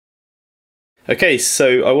Okay,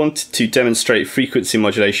 so I wanted to demonstrate frequency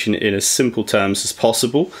modulation in as simple terms as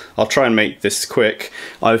possible. I'll try and make this quick.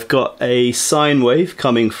 I've got a sine wave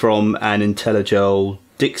coming from an IntelliGel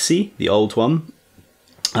Dixie, the old one.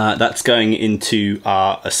 That's going into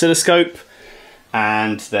our oscilloscope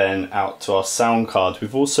and then out to our sound card.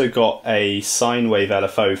 We've also got a sine wave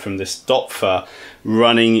LFO from this Doppler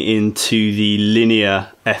running into the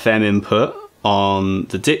linear FM input on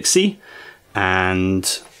the Dixie,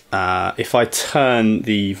 and if I turn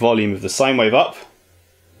the volume of the sine wave up,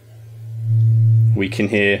 we can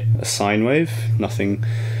hear a sine wave. Nothing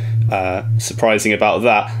surprising about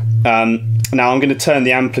that. Now I'm going to turn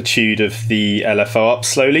the amplitude of the LFO up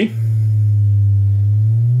slowly,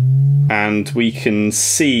 and we can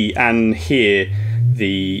see and hear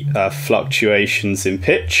the fluctuations in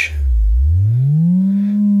pitch.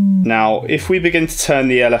 Now if we begin to turn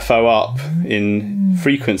the LFO up in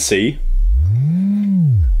frequency,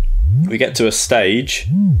 we get to a stage,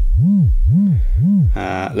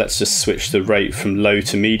 let's just switch the rate from low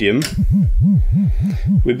to medium.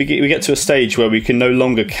 We get to a stage where we can no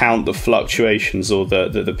longer count the fluctuations or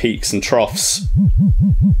the peaks and troughs,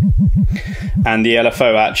 and the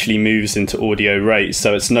LFO actually moves into audio rate,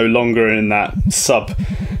 so it's no longer in that sub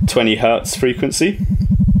 20 Hertz frequency.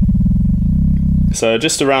 So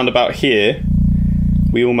just around about here,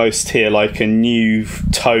 we almost hear like a new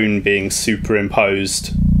tone being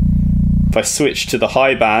superimposed. If I switch to the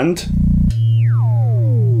high band,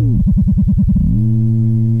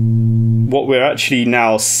 what we're actually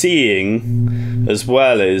now seeing as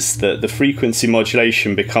well is that the frequency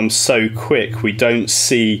modulation becomes so quick we don't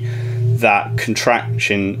see that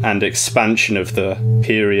contraction and expansion of the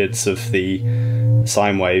periods of the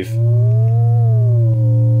sine wave.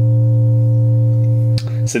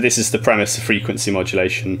 So this is the premise of frequency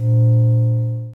modulation.